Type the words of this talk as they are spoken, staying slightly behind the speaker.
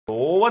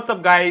What's up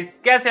guys,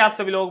 कैसे आप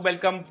सभी लोग।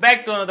 Welcome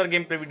back to another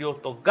game play video.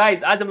 तो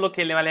गाइस आज हम लोग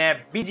खेलने वाले हैं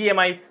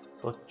बीजीएमआई।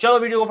 तो चलो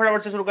वीडियो को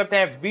फटाफट से शुरू करते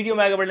हैं। वीडियो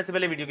में आगे बढ़ने से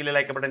पहले वीडियो के लिए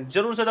लाइक का बटन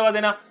जरूर से दबा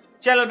देना।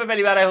 चैनल पे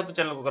पहली बार आए हो तो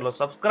चैनल को कर लो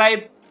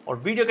सब्सक्राइब और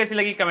वीडियो कैसी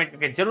लगी कमेंट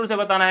करके जरूर से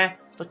बताना है।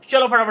 तो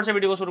चलो फटाफट से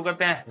वीडियो को शुरू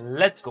करते हैं,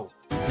 लेट्स गो।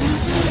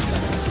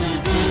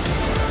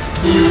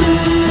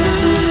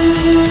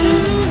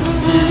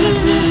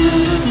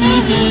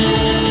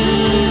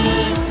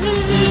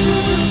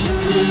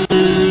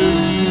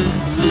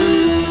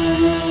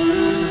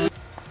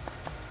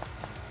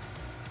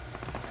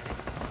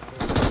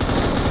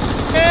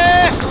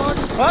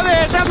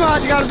 बेटा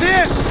मौज कर दी,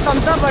 तुम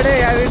तो बड़े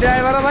हैवी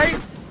ड्राइवर हो भाई।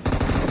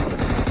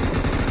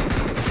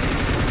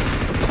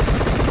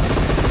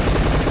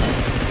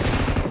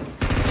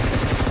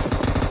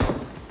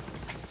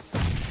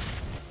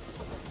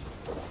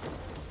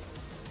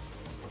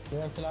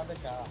 चला दे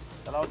क्या?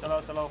 चलाओ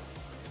चलाओ चलाओ,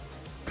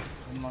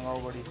 मंगाओ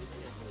बड़ी।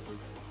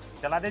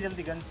 चला दे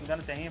जल्दी, गन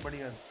गन चाहिए, बड़ी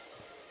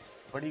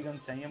गन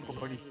चाहिए हमको।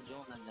 बड़ी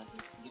जो ना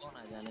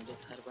जाने जो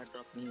हर बार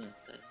ड्रॉप नहीं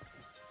आता है।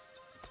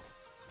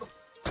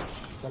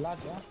 चला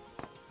क्या?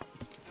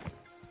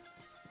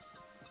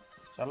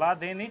 चला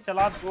दे नहीं,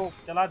 चला दो,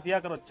 चला दिया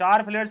करो।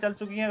 4 फ्लेयर चल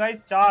चुकी हैं गाइस,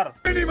 4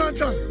 नहीं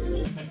मानता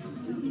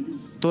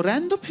तो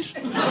रहने दो फिर।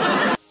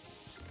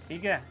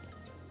 ठीक है,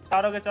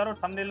 चारों के चारों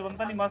थंबनेल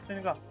बनता नहीं मस्त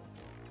इनका।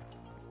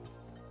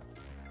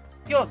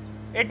 क्यों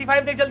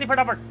 85 देख जल्दी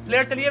फटाफट,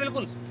 फ्लेयर चलिए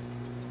बिल्कुल।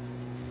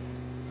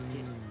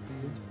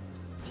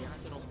 यहाँ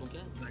से रोक दूं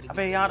क्या? गाड़ी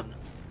अबे यार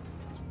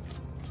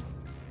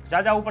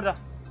जा जा ऊपर जा।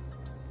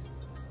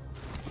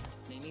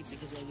 नहीं दिख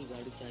जाएगी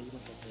गाड़ी, चाहिए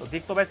मत। तो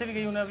दिख तो वैसे भी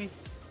गई उन्हें अभी।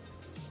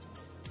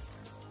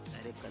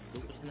 अरे कद्दू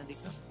कुछ ना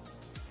दिखा,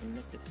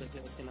 हमने किससे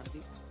क्या चला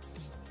दी।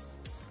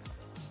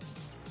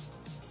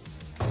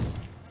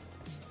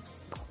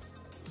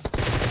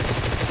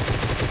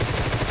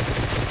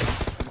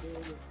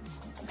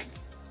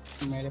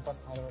 मेरे पास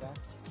फायर हो रहा है।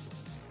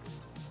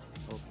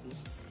 ओके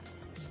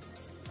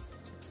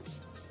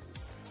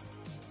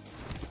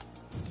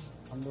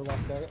हम लोग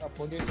आपके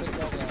अपोजिट से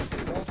क्या हो गया?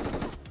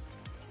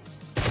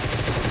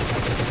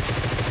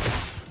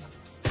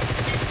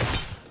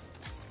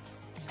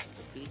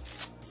 ठीक है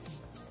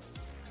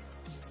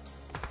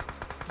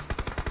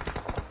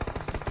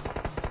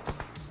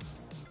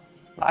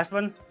लास्ट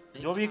वन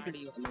जो भी,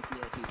 गाड़ी वालों की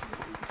ऐसी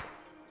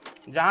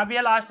जहां भी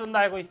है लास्ट बंदा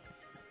है कोई।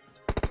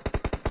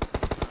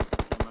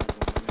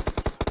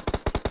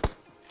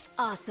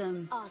 Awesome.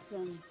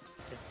 Awesome.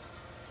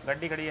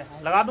 गड्डी खड़ी है,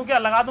 लगा दूं क्या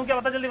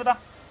बता जल्दी बता।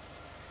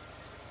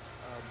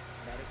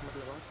 डायरेक्ट मत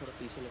लगाओ, थोड़ा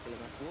पीछे लेके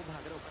लगाओ। वो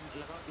भाग रहा ऊपर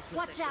लगाओ, इसमें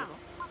Watch से out.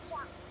 Watch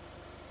out.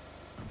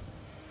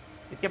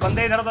 इसके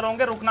बंदे इधर उधर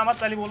होंगे, रुकना मत,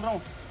 पहले बोल रहा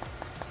हूँ।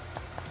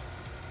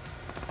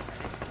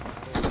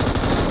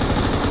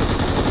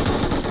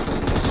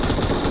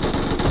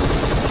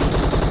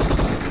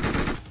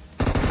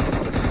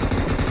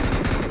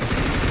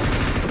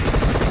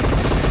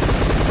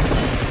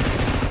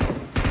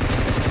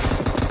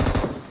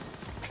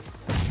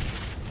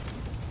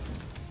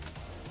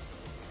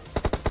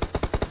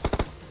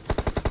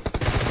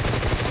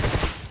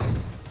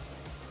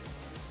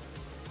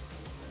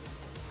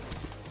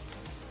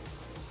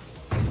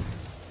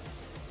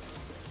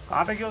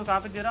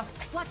 कहाँ पे दे रहा?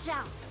 Watch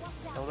out.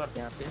 Watch out. उधर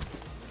यहाँ पे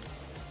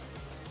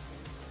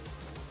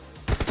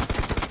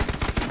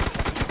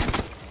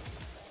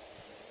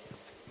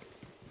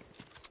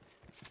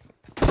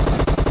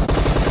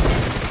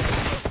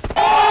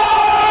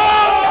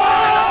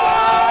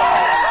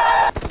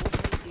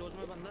क्लोज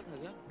में बंदा था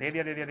क्या? दे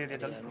दिया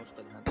चल।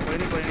 उसका ध्यान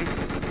कोई नहीं,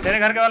 तेरे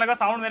घर के वाले का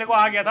साउंड मेरे को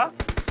आ गया था।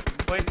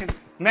 कोई नहीं,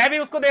 मैं भी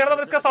उसको देख रहा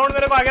था, इसका साउंड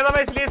मेरे को आ गया था,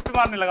 मैं इसलिए इस पे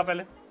मारने लगा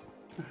पहले।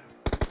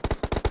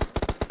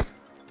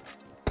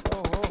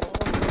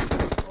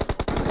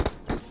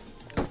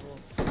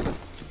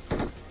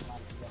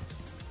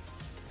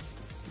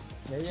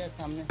 यही है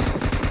सामने।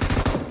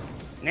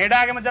 नेड है,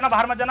 आगे मत जाना,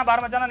 बाहर मत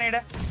जाना, नेड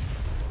है।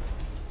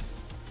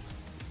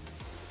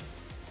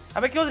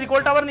 अबे क्यों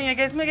रिकॉल टावर नहीं है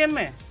क्या इसमें गेम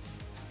में?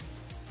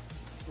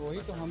 वही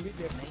तो हम भी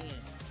देख नहीं है।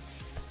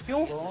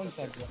 क्यों? कौन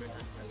सा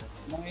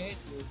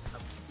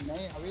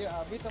नहीं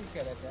अभी तुम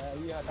कह रहे थे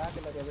अभी हटा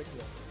के लगे बैठे।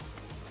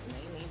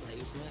 नहीं भाई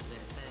उसमें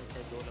रहता है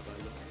ऐसे, दो लगा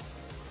लो।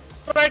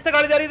 तो राइट से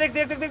गाड़ी जा रही है,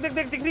 देख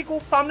दिख रही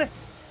कूप सामने।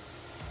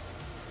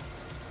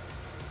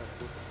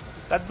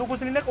 कद्दू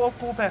कुछ नहीं,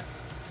 कूप है।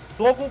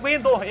 2 कूप ही,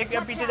 2 एक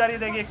पीछे जा रही है,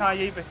 देखिए। हाँ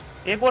यहीं पे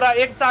एक और,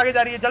 एक से आगे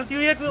जा रही है, जलती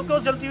हुई है। क्यों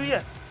जलती हुई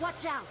है?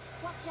 Watch out.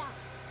 Watch out.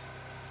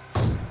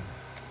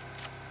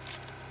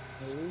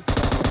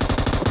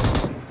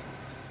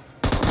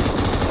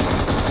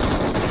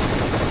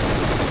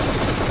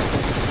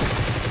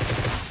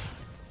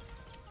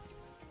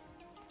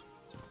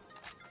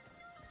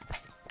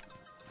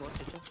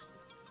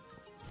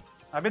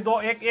 अभी 2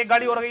 एक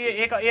गाड़ी और गई है,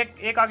 एक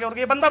आगे और गई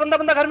है। बंदा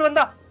घर में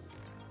बंदा।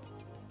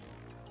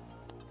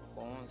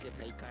 कौन से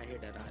भाई काहे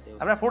डरा रहे हो?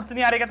 अबे फुट्स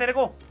नहीं आ रही क्या तेरे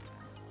को?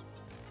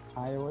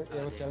 हाँ वो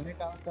चलने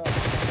का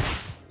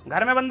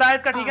घर में बंदा है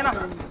इसका, ठीक है ना?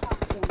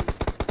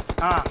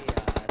 हाँ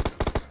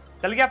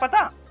चल गया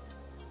पता।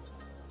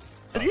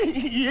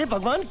 ये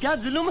भगवान क्या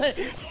जुल्म है।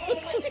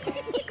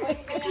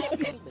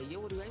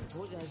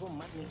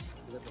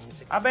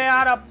 अबे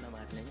यार अब ना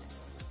मारने में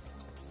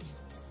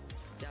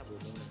क्या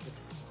बोलूं मैं फिर?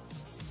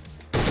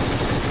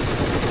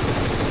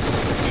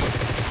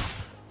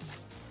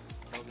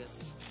 हो गया।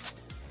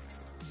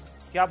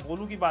 क्या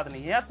बोलूं की बात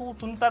नहीं है यार, तू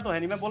सुनता तो है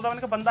नहीं। मैं बोल रहा हूँ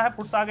मैंने कहा बंदा है,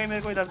 फुट आ गई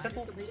मेरे को इधर से।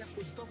 तू तो भैया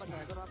कुछ तो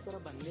बताया करो, आप तेरा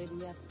बंदे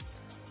भी यार।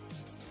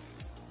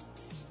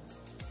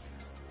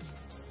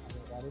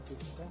 गाड़ी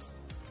पीछे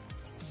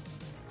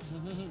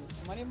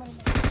मनी मनी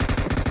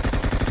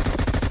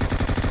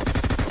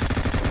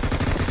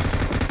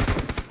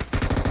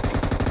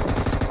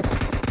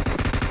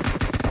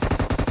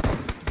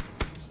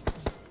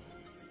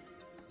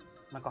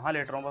मैं कहाँ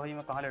लेट रहा हूँ भाई,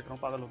 मैं कहाँ लेट रहा हूँ,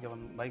 पागल हो गया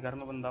भाई। घर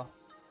में बंदा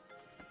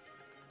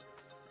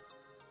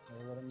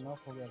नॉक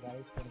हो गया,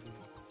 गाड़ी छोड़ दी।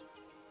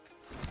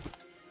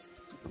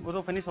 वो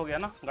तो फिनिश हो गया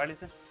ना गाड़ी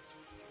से।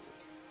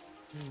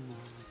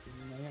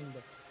 नहीं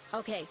अंदर।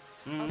 Okay.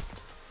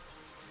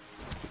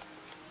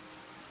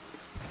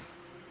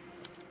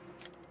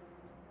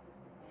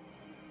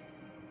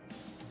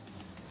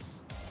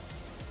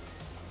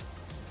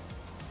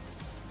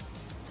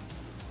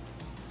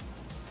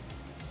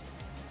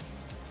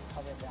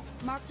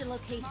 Marked a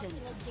location.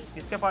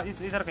 इसके पास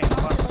इधर कहीं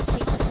Marked a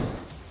location.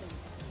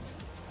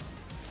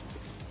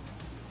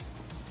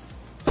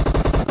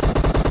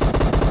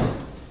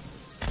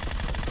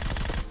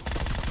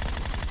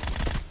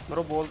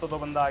 ब्रो बोल तो दो,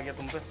 बंदा आ गया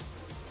तुम पे।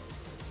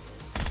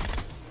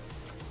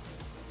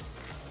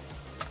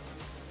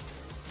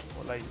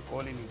 बोला ही,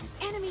 कॉल ही नहीं दी।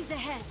 Enemies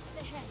ahead.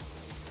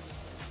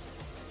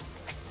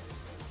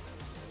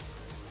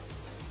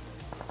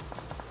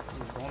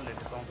 ड्रोन ले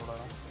लेता हूँ थोड़ा।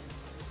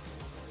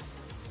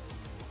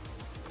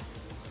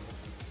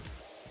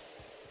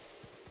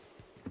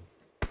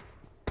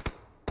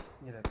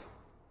 ये देख,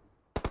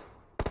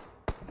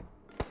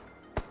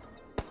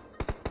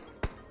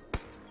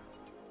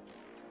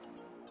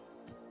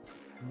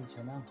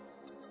 नीचे ना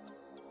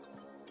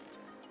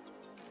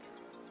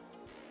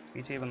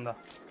पीछे ही बंदा।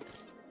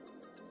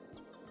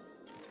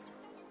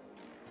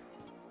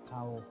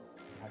 हाँ वो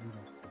गाड़ी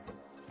में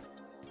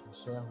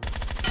सोया हुआ।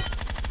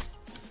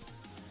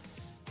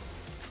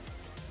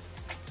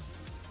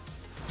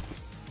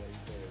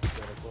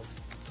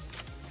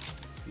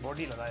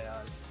 बॉडी लगा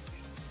यार।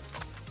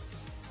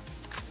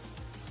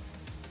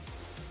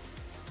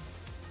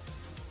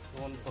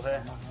 ड्रोन तो है।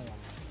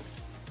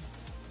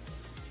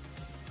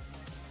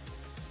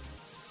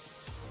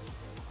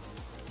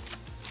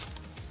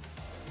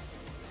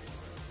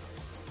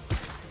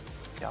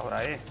 क्या हो रहा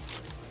है?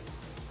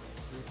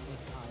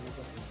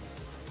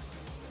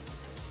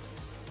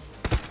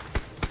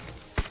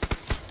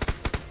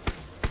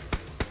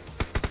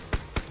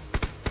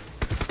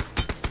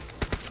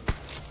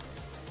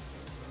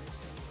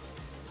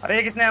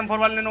 अरे किसने M4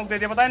 वाले ने नोक दे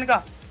दिया, पता है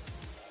इनका?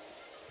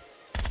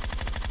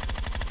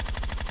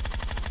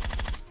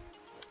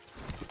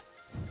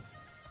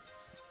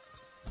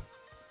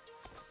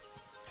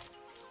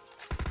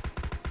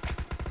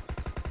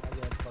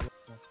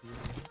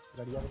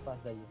 गड़िया के पास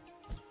जाइए,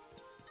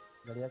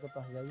 गड़िया के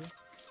पास जाइए।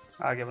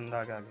 आ गया बंदा,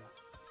 आ गया, आ गया।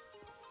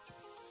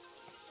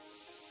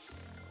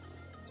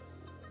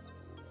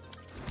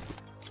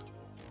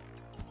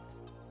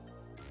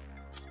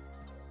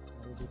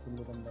 अरे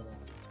 2-3 बंदा गया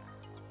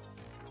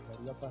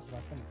गड़िया पास,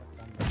 रास्ता नहीं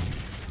पता।